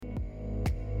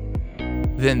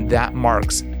then that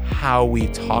marks how we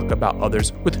talk about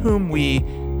others with whom we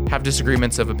have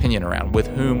disagreements of opinion around, with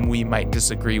whom we might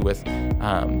disagree with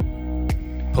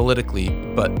politically,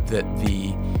 but that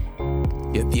the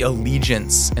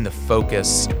allegiance and the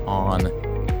focus on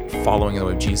following the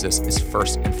way of Jesus is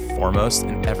first and foremost,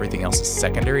 and everything else is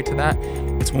secondary to that.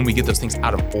 It's when we get those things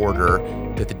out of order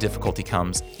that the difficulty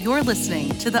comes. You're listening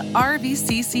to the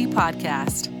RVCC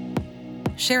podcast,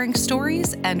 sharing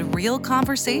stories and real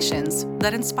conversations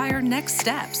that inspire next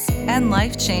steps and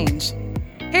life change.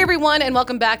 Hey everyone, and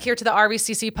welcome back here to the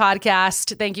RVCC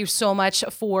podcast. Thank you so much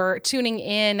for tuning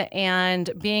in and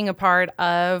being a part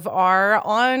of our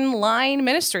online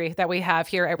ministry that we have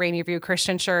here at Rainy View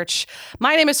Christian Church.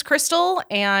 My name is Crystal,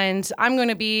 and I'm going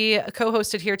to be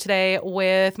co-hosted here today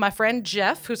with my friend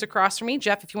Jeff, who's across from me.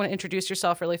 Jeff, if you want to introduce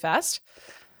yourself really fast.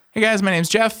 Hey guys, my name's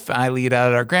Jeff. I lead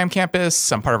out at our Graham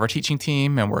campus. I'm part of our teaching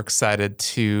team, and we're excited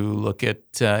to look at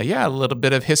a little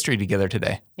bit of history together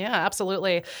today. Yeah,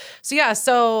 absolutely.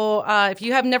 So if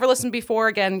you have never listened before,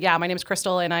 again, my name is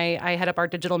Crystal, and I head up our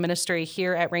digital ministry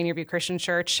here at Rainier View Christian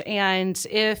Church. And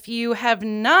if you have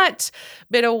not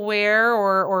been aware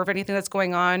or of anything that's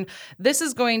going on, this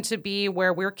is going to be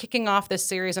where we're kicking off this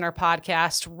series in our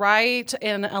podcast right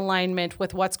in alignment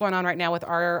with what's going on right now with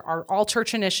our All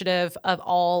Church initiative of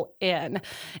All In.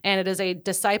 And it is a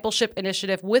discipleship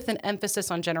initiative with an emphasis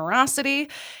on generosity.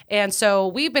 And so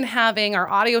we've been having our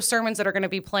audio sermons that are going to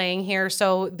be playing here.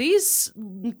 So these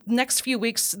next few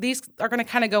weeks, these are going to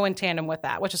kind of go in tandem with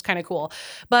that, which is kind of cool.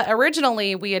 But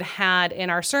originally we had in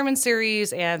our sermon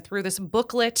series and through this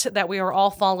booklet that we are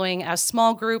all following as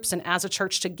small groups and as a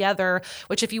church together,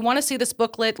 which if you want to see this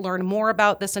booklet, learn more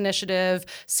about this initiative,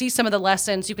 see some of the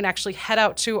lessons, you can actually head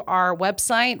out to our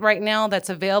website right now that's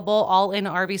available,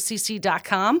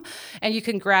 allinrvcc.com, and you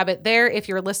can grab it there if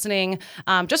you're listening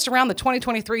just around the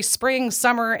 2023 spring,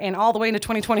 summer, and all the way into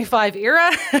 2025 era,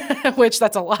 which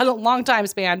that's a long time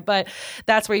span, but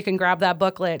that's where you can grab that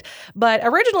booklet. But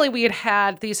originally we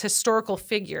had these historical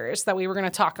figures that we were going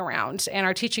to talk around, and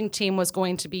our teaching team was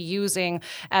going to be using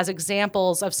as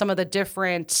examples of some of the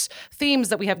different themes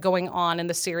that we have going on in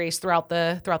the series throughout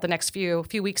the next few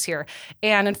weeks here.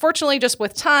 And unfortunately, just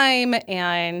with time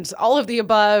and all of the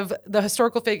above, the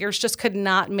historical figures just could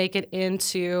not make it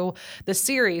into the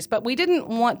series. But we didn't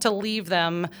want to leave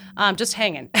them just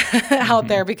hanging out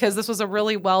there, because this was a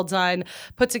really well done,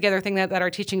 put together thing that our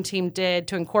teaching team did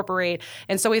to incorporate.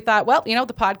 And so we thought, well,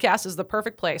 the podcast is the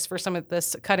perfect place for some of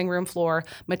this cutting room floor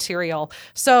material.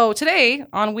 So today,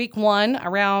 on week one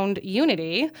around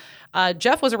unity,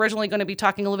 Jeff was originally going to be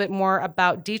talking a little bit more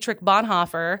about Dietrich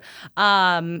Bonhoeffer.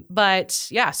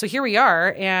 So here we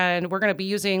are, and we're going to be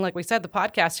using, like we said, the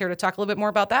podcast here to talk a little bit more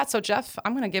about that. So Jeff,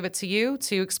 I'm going to give it to you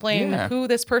to explain who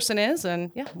this person is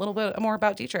and a little bit more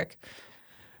about Dietrich.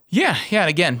 Yeah. And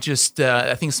again, just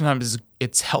I think sometimes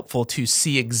it's helpful to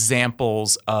see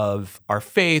examples of our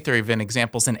faith, or even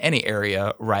examples in any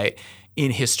area, right,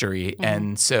 in history. Mm-hmm.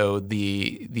 And so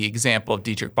the example of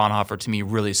Dietrich Bonhoeffer to me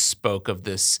really spoke of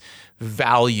this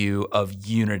value of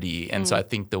unity. And so I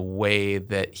think the way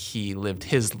that he lived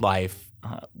his life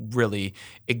really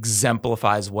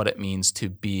exemplifies what it means to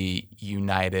be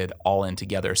united, all in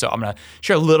together. So I'm going to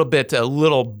share a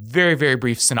little very, very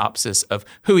brief synopsis of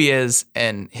who he is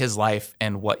and his life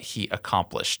and what he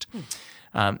accomplished.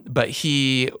 But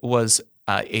he was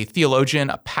a theologian,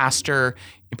 a pastor,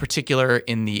 in particular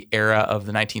in the era of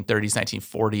the 1930s,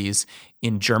 1940s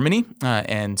in Germany,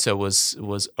 and so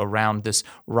was around this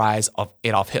rise of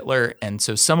Adolf Hitler. And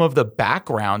so some of the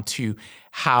background to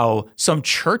how some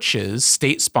churches,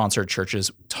 state-sponsored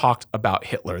churches, talked about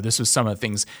Hitler. This was some of the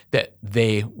things that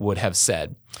they would have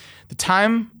said. The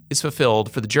time is fulfilled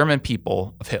for the German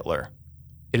people of Hitler.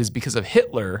 It is because of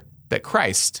Hitler that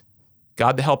Christ,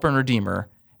 God the Helper and Redeemer,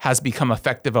 has become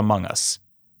effective among us.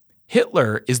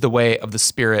 Hitler is the way of the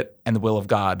Spirit and the will of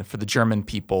God for the German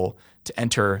people to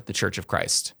enter the Church of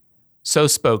Christ. So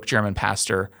spoke German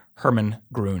pastor Hermann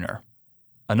Gruner.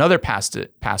 Another pastor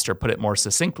put it more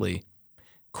succinctly: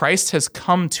 Christ has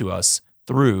come to us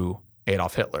through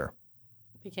Adolf Hitler.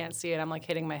 You can't see it. I'm like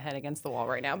hitting my head against the wall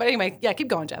right now. But anyway, keep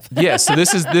going, Jeff. So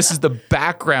this is the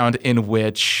background in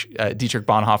which Dietrich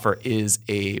Bonhoeffer is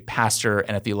a pastor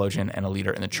and a theologian and a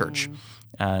leader in the church.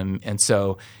 And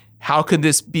so how could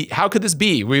this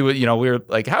be? We were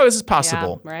like, how is this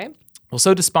possible? Yeah, right. Well,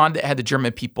 so despondent had the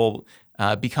German people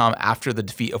become after the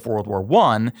defeat of World War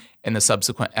I and the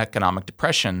subsequent economic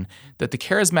depression, that the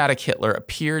charismatic Hitler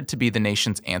appeared to be the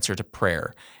nation's answer to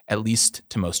prayer, at least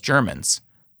to most Germans.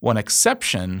 One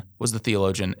exception was the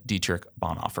theologian Dietrich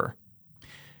Bonhoeffer.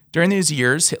 During these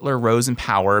years, Hitler rose in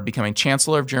power, becoming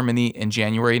Chancellor of Germany in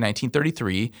January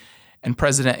 1933, and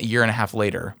president a year and a half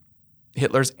later.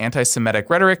 Hitler's anti-Semitic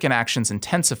rhetoric and actions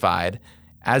intensified,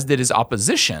 as did his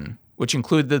opposition, which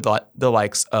included the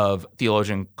likes of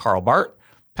theologian Karl Barth,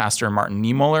 Pastor Martin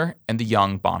Niemöller, and the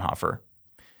young Bonhoeffer.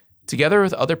 Together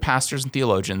with other pastors and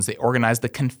theologians, they organized the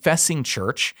Confessing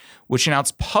Church, which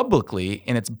announced publicly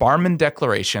in its Barmen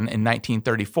Declaration in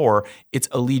 1934 its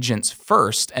allegiance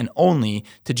first and only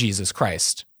to Jesus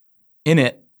Christ. In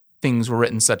it, things were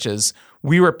written such as,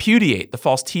 "We repudiate the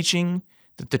false teaching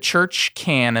that the church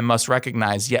can and must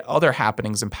recognize yet other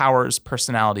happenings and powers,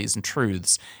 personalities, and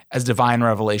truths as divine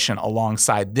revelation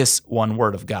alongside this one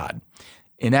word of God."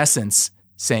 In essence,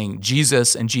 saying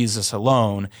Jesus and Jesus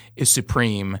alone is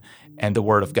supreme and the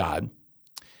word of God.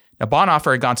 Now,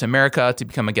 Bonhoeffer had gone to America to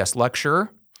become a guest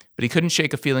lecturer, but he couldn't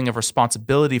shake a feeling of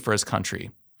responsibility for his country.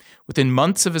 Within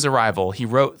months of his arrival, he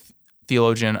wrote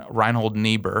theologian Reinhold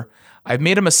Niebuhr, "I've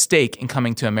made a mistake in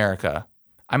coming to America.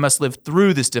 I must live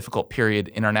through this difficult period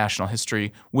in our national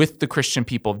history with the Christian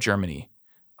people of Germany.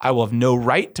 I will have no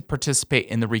right to participate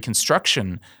in the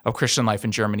reconstruction of Christian life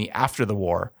in Germany after the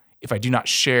war if I do not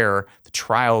share the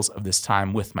trials of this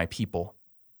time with my people."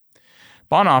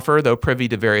 Bonhoeffer, though privy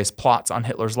to various plots on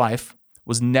Hitler's life,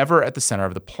 was never at the center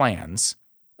of the plans.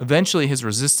 Eventually, his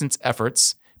resistance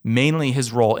efforts, mainly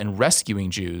his role in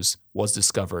rescuing Jews, was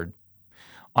discovered.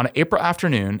 On an April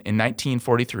afternoon in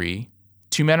 1943,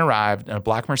 two men arrived in a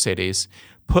black Mercedes,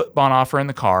 put Bonhoeffer in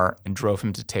the car, and drove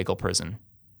him to Tegel prison.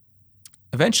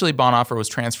 Eventually, Bonhoeffer was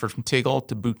transferred from Tegel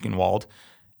to Buchenwald,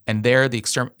 and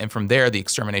from there the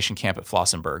extermination camp at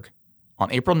Flossenburg. On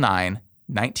April 9,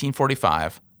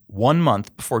 1945, 1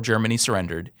 month before Germany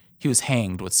surrendered, he was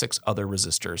hanged with 6 other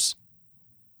resistors.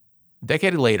 A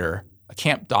decade later, a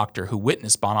camp doctor who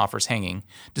witnessed Bonhoeffer's hanging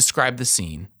described the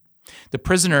scene. The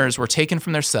prisoners were taken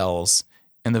from their cells,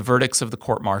 and the verdicts of the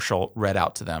court-martial read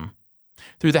out to them.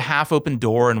 Through the half-open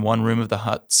door in one room of the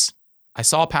huts, I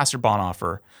saw Pastor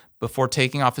Bonhoeffer, before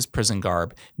taking off his prison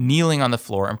garb, kneeling on the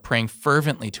floor and praying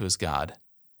fervently to his God.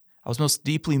 I was most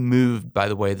deeply moved by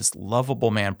the way this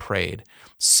lovable man prayed,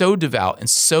 so devout and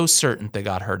so certain that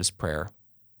God heard his prayer.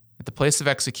 At the place of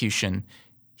execution,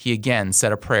 he again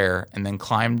said a prayer and then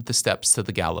climbed the steps to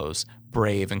the gallows,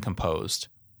 brave and composed.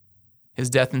 His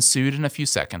death ensued in a few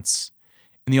seconds.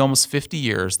 In the almost 50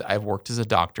 years that I've worked as a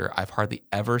doctor, I've hardly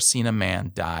ever seen a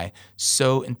man die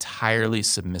so entirely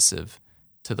submissive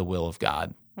to the will of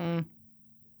God.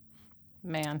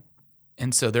 Man.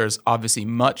 And so there's obviously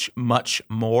much, much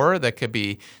more that could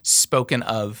be spoken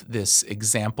of this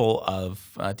example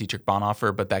of Dietrich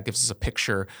Bonhoeffer, but that gives us a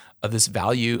picture of this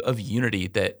value of unity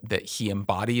that he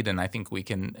embodied, and I think we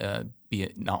can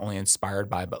be not only inspired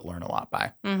by, but learn a lot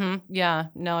by. Mm-hmm. Yeah,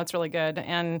 no, it's really good.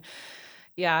 And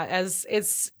yeah, as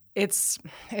it's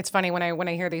funny when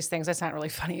I hear these things. It's not really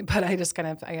funny, but I just kind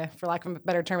of, for lack of a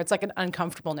better term, it's like an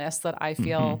uncomfortableness that I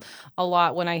feel a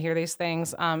lot when I hear these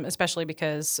things, especially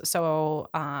because,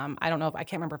 I don't know I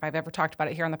can't remember if I've ever talked about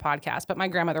it here on the podcast, but my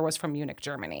grandmother was from Munich,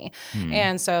 Germany.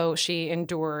 And so she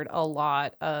endured a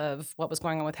lot of what was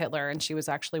going on with Hitler. And she was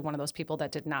actually one of those people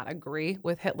that did not agree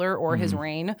with Hitler or his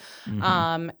reign,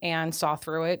 and saw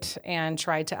through it and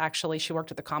tried to she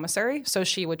worked at the commissary. So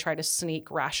she would try to sneak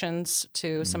rations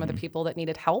to some of the people that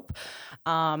needed help.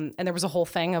 And there was a whole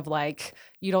thing of like,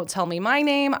 you don't tell me my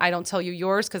name, I don't tell you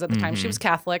yours. Because at the time she was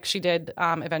Catholic. She did,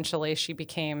 eventually she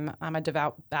became a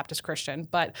devout Baptist Christian,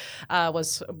 but at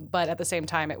the same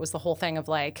time, it was the whole thing of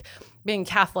like being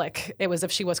Catholic. It was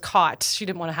if she was caught, she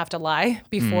didn't want to have to lie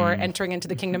before entering into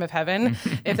the kingdom of heaven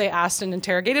if they asked and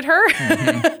interrogated her.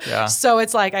 Yeah. So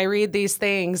it's like, I read these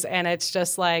things and it's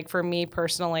just like, for me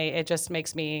personally, it just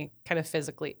makes me kind of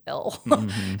physically ill.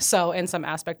 So in some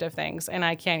aspect of things. And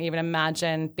I can't even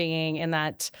imagine being in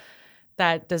that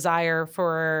desire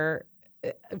for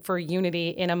unity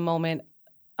in a moment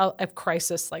of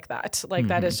crisis like that. Like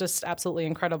that is just absolutely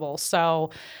incredible. So,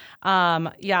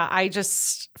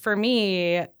 for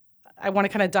me, I want to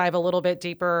kind of dive a little bit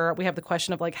deeper. We have the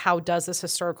question of like, how does this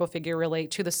historical figure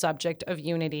relate to the subject of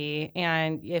unity?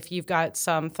 And if you've got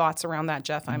some thoughts around that,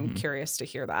 Jeff, I'm curious to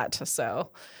hear that.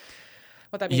 So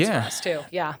what that means for us too.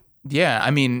 Yeah. Yeah.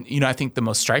 I mean, I think the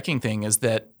most striking thing is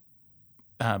that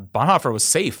Bonhoeffer was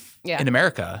safe in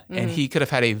America, and he could have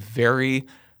had a very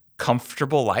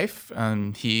comfortable life.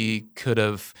 He could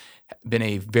have been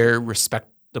a very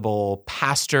respectable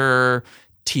pastor,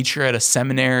 teacher at a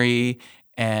seminary,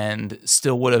 and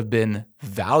still would have been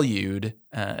valued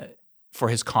for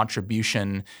his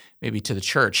contribution maybe to the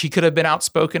church. He could have been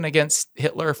outspoken against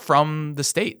Hitler from the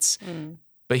States,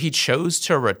 but he chose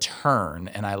to return.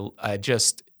 And I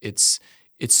just, it's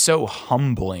so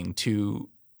humbling to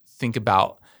think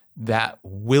about that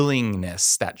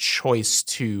willingness, that choice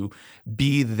to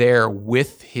be there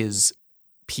with his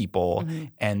people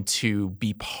and to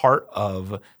be part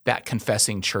of that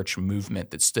confessing church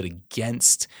movement that stood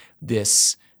against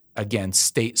this, again,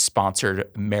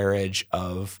 state-sponsored marriage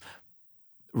of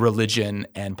religion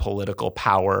and political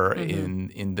power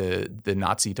in the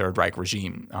Nazi Third Reich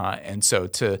regime. And so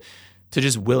to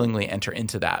just willingly enter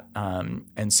into that.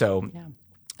 And so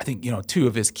I think, two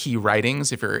of his key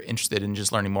writings, if you're interested in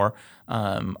just learning more,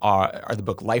 are the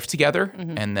book Life Together,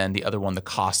 and then the other one, The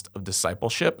Cost of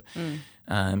Discipleship.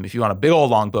 If you want a big old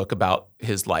long book about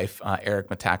his life, Eric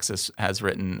Metaxas has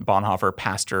written Bonhoeffer,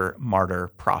 Pastor, Martyr,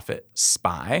 Prophet,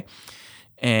 Spy.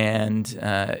 And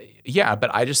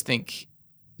but I just think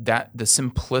that the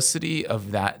simplicity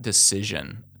of that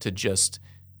decision to just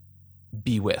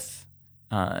be with.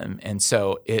 And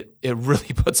so it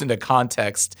really puts into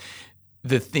context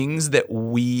the things that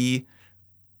we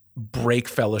break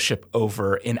fellowship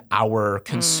over in our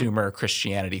consumer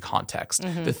Christianity context,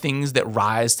 the things that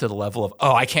rise to the level of,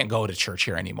 I can't go to church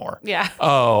here anymore. Yeah.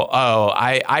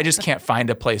 I just can't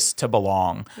find a place to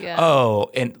belong. Yeah.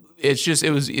 And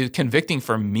it was convicting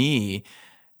for me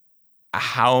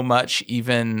how much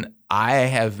even I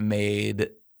have made,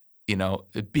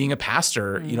 being a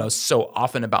pastor, so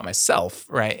often about myself,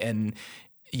 right? And,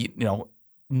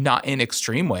 not in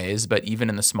extreme ways, but even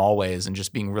in the small ways, and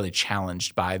just being really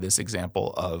challenged by this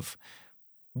example of,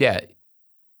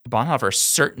 Bonhoeffer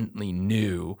certainly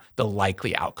knew the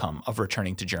likely outcome of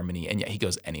returning to Germany, and yet he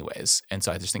goes anyways. And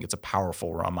so I just think it's a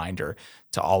powerful reminder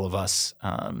to all of us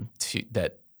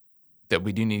that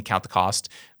we do need to count the cost,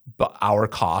 but our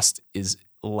cost is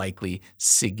likely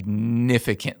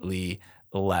significantly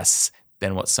less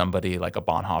than what somebody like a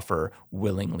Bonhoeffer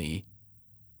willingly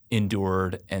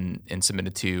endured and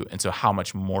submitted to. And so how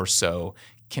much more so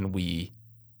can we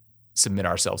submit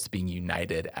ourselves to being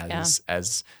united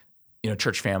as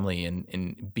church family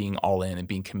and being all in and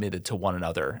being committed to one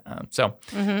another. So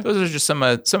those are just some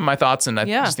of my thoughts. And I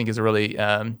just think is a really,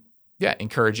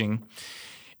 encouraging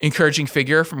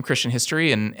figure from Christian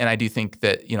history. And I do think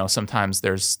that, sometimes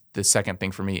there's the second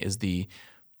thing for me is the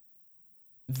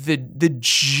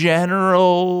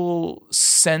general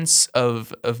sense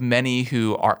of many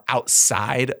who are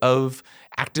outside of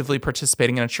actively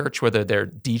participating in a church, whether they're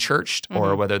de-churched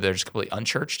or whether they're just completely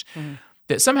unchurched,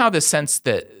 that somehow the sense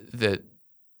that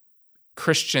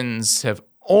Christians have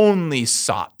only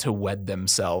sought to wed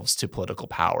themselves to political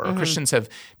power, or Christians have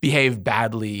behaved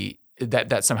badly,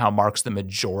 that somehow marks the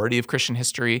majority of Christian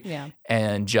history,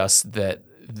 and just that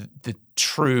the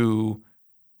true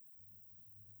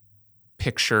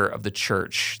picture of the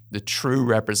church, the true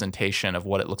representation of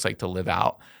what it looks like to live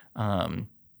out,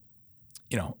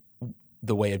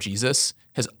 the way of Jesus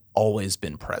has always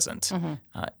been present.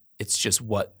 It's just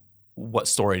what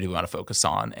story do we want to focus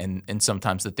on? And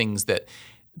sometimes the things that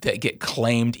get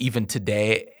claimed even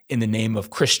today in the name of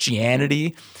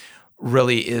Christianity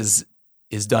really is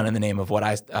done in the name of what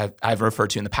I've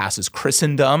referred to in the past as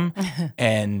Christendom,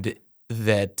 and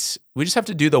that we just have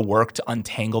to do the work to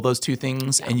untangle those two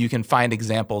things, and you can find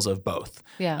examples of both.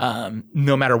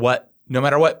 No matter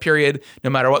what period, no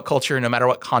matter what culture, no matter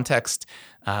what context.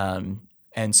 And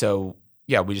so,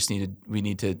 we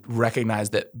need to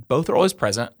recognize that both are always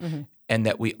present, and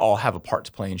that we all have a part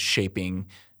to play in shaping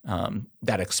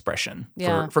that expression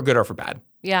for good or for bad.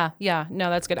 Yeah. No,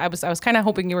 that's good. I was kind of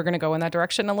hoping you were going to go in that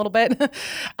direction a little bit,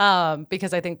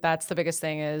 because I think that's the biggest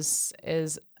thing is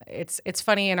it's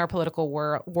funny in our political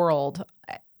world.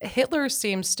 Hitler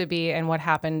seems to be, and what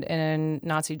happened in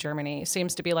Nazi Germany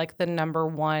seems to be like the number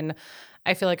one,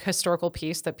 I feel like, historical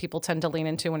piece that people tend to lean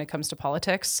into when it comes to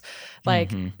politics.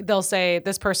 Like they'll say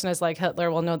this person is like Hitler.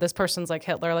 Well, no, this person's like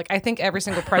Hitler. Like I think every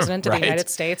single president of the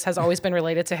United States has always been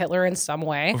related to Hitler in some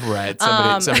way. Right.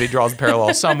 Somebody draws a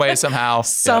parallel some way, somehow.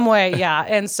 Some way, yeah.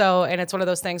 And it's one of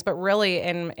those things. But really,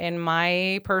 in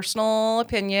my personal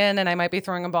opinion, and I might be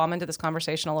throwing a bomb into this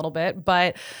conversation a little bit,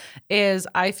 but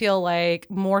I feel like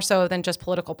more so than just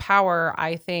political power,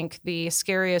 I think the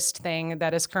scariest thing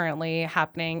that is currently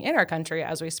happening in our country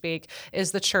as we speak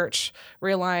is the church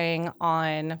relying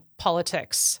on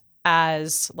politics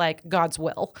as like God's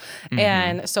will.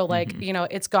 And so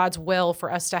it's God's will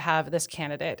for us to have this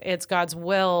candidate. It's God's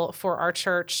will for our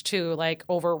church to like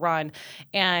overrun.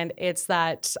 And it's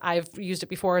that I've used it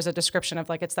before as a description of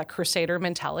like, it's that crusader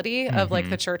mentality of like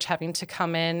the church having to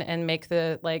come in and make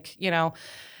the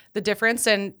the difference.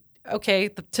 And okay,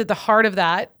 to the heart of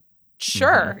that,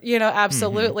 Sure,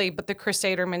 absolutely. But the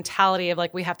Crusader mentality of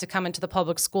like, we have to come into the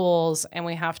public schools and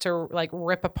we have to like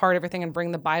rip apart everything and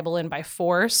bring the Bible in by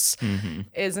force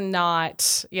is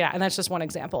not, and that's just one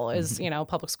example is,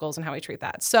 public schools and how we treat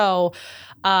that. So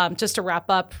just to wrap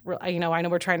up, I know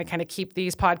we're trying to kind of keep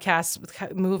these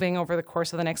podcasts moving over the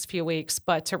course of the next few weeks,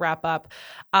 but to wrap up,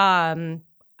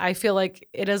 I feel like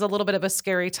it is a little bit of a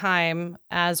scary time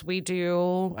as we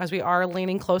are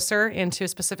leaning closer into,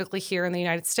 specifically here in the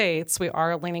United States, we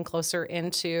are leaning closer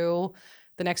into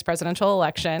the next presidential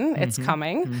election. It's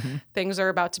coming. Things are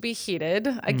about to be heated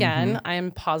again.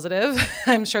 I'm positive.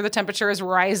 I'm sure the temperature is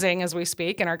rising as we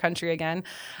speak in our country again.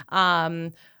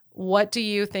 What do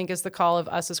you think is the call of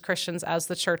us as Christians, as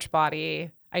the church body?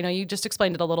 I know you just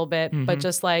explained it a little bit, but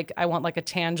just like, I want like a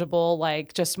tangible,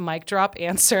 like just mic drop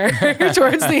answer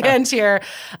towards the end here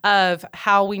of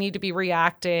how we need to be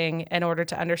reacting in order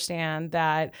to understand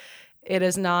that it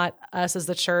is not us as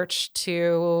the church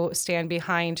to stand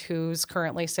behind who's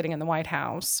currently sitting in the White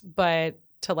House, but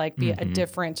to like be a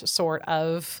different sort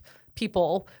of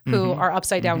people who are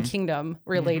upside down kingdom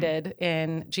related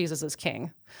in Jesus as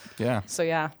King. Yeah. So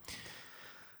yeah.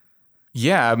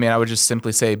 Yeah, I mean, I would just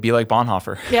simply say, be like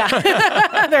Bonhoeffer.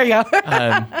 Yeah, there you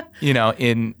go.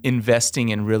 In investing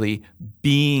in really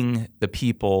being the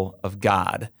people of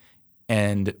God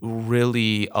and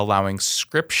really allowing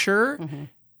Scripture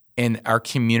and our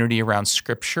community around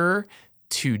Scripture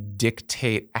to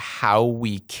dictate how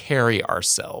we carry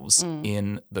ourselves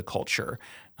in the culture.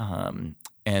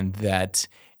 And that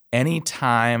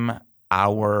anytime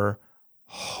our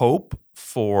hope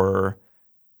for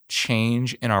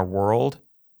change in our world,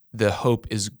 the hope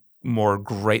is more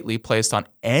greatly placed on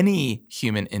any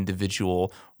human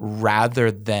individual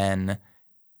rather than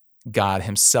God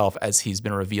himself as he's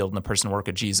been revealed in the person and work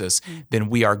of Jesus, then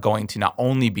we are going to not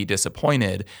only be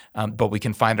disappointed, but we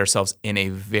can find ourselves in a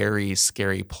very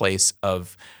scary place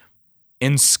of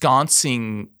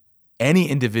ensconcing any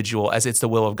individual as it's the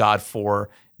will of God for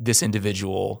this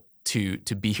individual to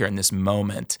be here in this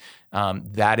moment.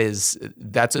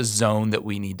 That's a zone that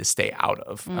we need to stay out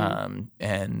of.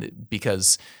 And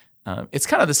because it's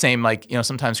kind of the same, like,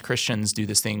 sometimes Christians do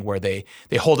this thing where they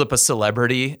hold up a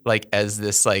celebrity like as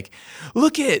this, like,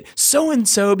 look at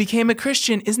so-and-so became a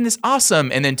Christian. Isn't this awesome?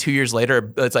 And then 2 years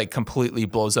later, it's like completely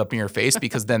blows up in your face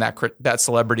because then that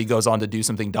celebrity goes on to do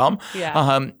something dumb.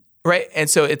 Yeah. Right. And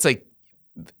so it's like,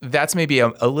 that's maybe a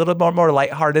little bit more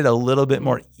lighthearted, a little bit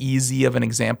more easy of an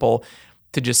example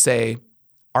to just say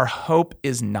our hope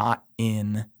is not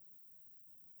in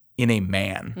a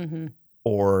man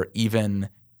or even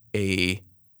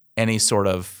any sort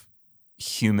of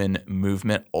human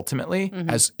movement ultimately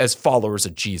as followers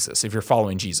of Jesus. If you're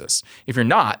following Jesus, if you're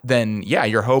not, then yeah,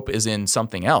 your hope is in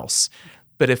something else.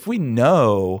 But if we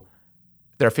know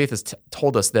that our faith has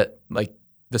told us that, like,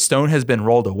 the stone has been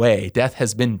rolled away, death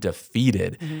has been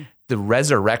defeated, the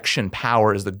resurrection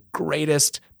power is the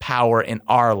greatest power in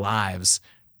our lives,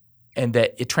 and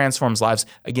that it transforms lives,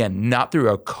 again, not through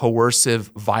a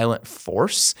coercive, violent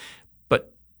force,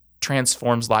 but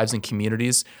transforms lives and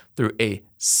communities through a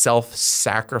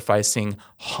self-sacrificing,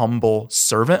 humble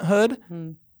servanthood,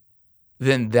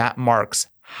 then that marks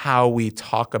how we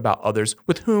talk about others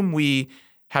with whom we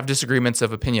have disagreements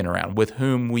of opinion around, with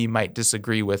whom we might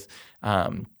disagree with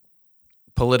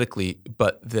politically,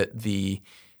 but that the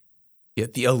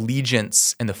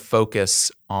allegiance and the focus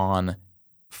on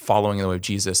following the way of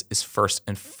Jesus is first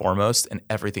and foremost, and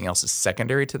everything else is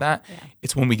secondary to that. Yeah.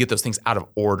 It's when we get those things out of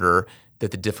order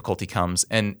that the difficulty comes.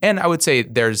 And I would say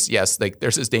there's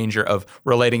this danger of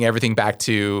relating everything back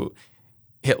to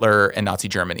Hitler and Nazi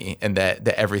Germany, and that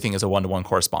everything is a one-to-one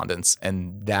correspondence,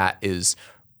 and that is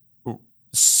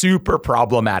super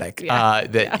problematic.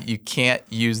 You can't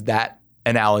use that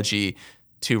analogy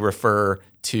to refer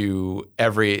to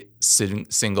every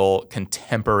single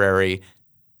contemporary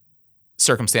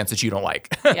circumstance that you don't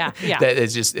like. Yeah. That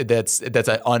is just that's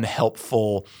an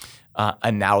unhelpful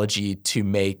analogy to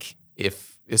make,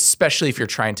 especially if you're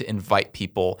trying to invite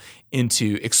people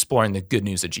into exploring the good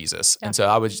news of Jesus. Yeah. And so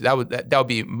that would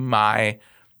be my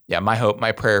hope,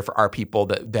 my prayer for our people,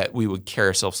 that we would carry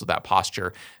ourselves with that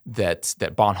posture that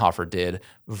Bonhoeffer did,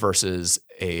 versus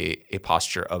a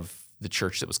posture of the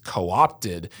church that was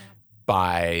co-opted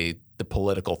by the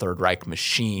political Third Reich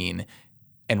machine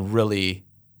and really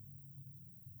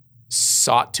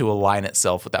sought to align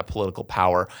itself with that political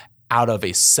power out of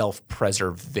a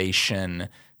self-preservation,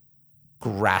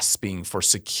 grasping for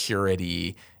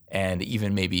security and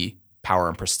even maybe power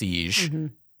and prestige.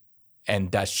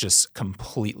 And that's just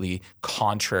completely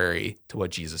contrary to what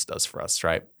Jesus does for us,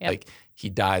 right? Yep. Like, he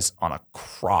dies on a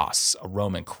cross, a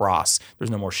Roman cross.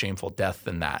 There's no more shameful death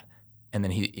than that. and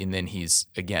then he's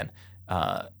again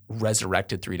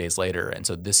resurrected 3 days later. And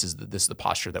so this is the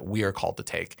posture that we are called to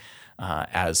take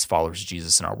as followers of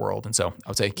Jesus in our world. And so I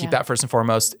would say keep that first and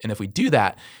foremost. And if we do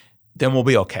that, then we'll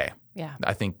be okay. Yeah.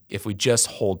 I think if we just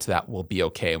hold to that, we'll be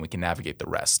okay and we can navigate the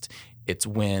rest. It's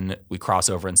when we cross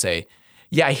over and say,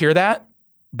 yeah, I hear that,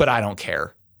 but I don't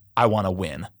care. I want to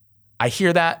win. I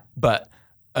hear that, but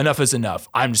enough is enough.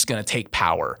 I'm just going to take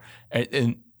power.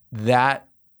 And that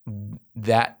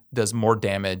does more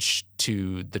damage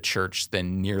to the church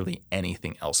than nearly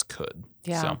anything else could.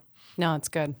 Yeah. So, no, it's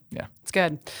good. Yeah. It's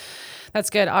good. That's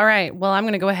good. All right. Well, I'm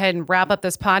going to go ahead and wrap up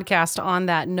this podcast on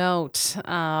that note.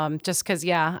 Just because,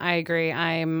 I agree.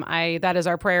 That is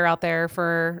our prayer out there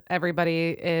for everybody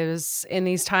is in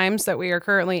these times that we are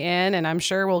currently in, and I'm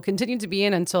sure we'll continue to be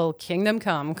in until kingdom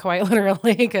come, quite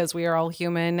literally, because we are all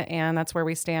human and that's where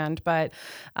we stand. But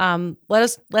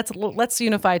let's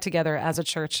unify together as a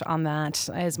church on that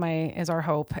is our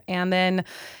hope. And then,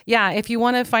 if you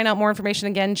want to find out more information,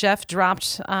 again, Jeff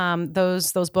dropped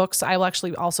those books. I will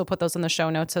actually also put those in the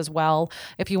show notes as well.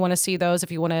 If you want to see those,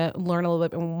 if you want to learn a little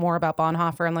bit more about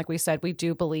Bonhoeffer. And like we said, we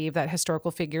do believe that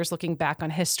historical figures looking back on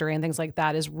history and things like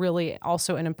that is really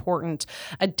also an important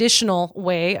additional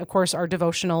way. Of course, our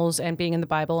devotionals and being in the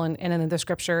Bible and in the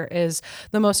scripture is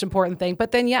the most important thing.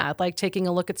 But then, like taking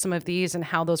a look at some of these and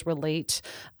how those relate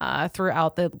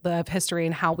throughout the history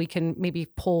and how we can maybe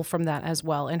pull from that as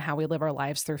well and how we live our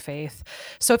lives through faith.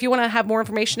 So if you want to have more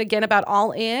information again about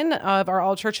All In of our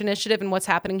All Church Initiative and what's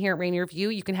happening here at Rainier View,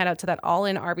 you can head out to that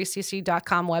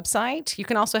allinrbcc.com website. You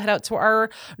can also head out to our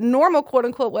normal quote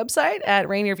unquote website at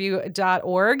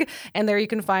rainierview.org. And there you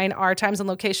can find our times and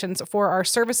locations for our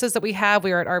services that we have.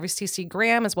 We are at RVCC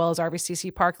Graham as well as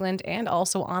RVCC Parkland and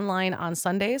also online on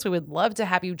Sundays. We would love to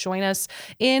have you join us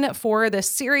in for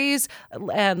this series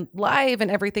and live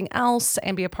and everything else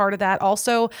and be a part of that.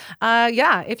 Also,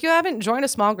 if you haven't joined a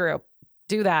small group,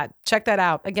 do that. Check that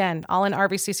out. Again,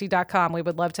 allinrbcc.com. We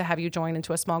would love to have you join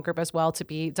into a small group as well to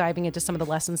be diving into some of the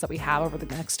lessons that we have over the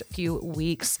next few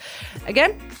weeks.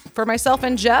 Again, for myself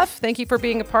and Jeff, thank you for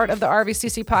being a part of the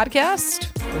RVCC podcast.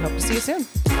 We hope to see you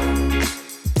soon.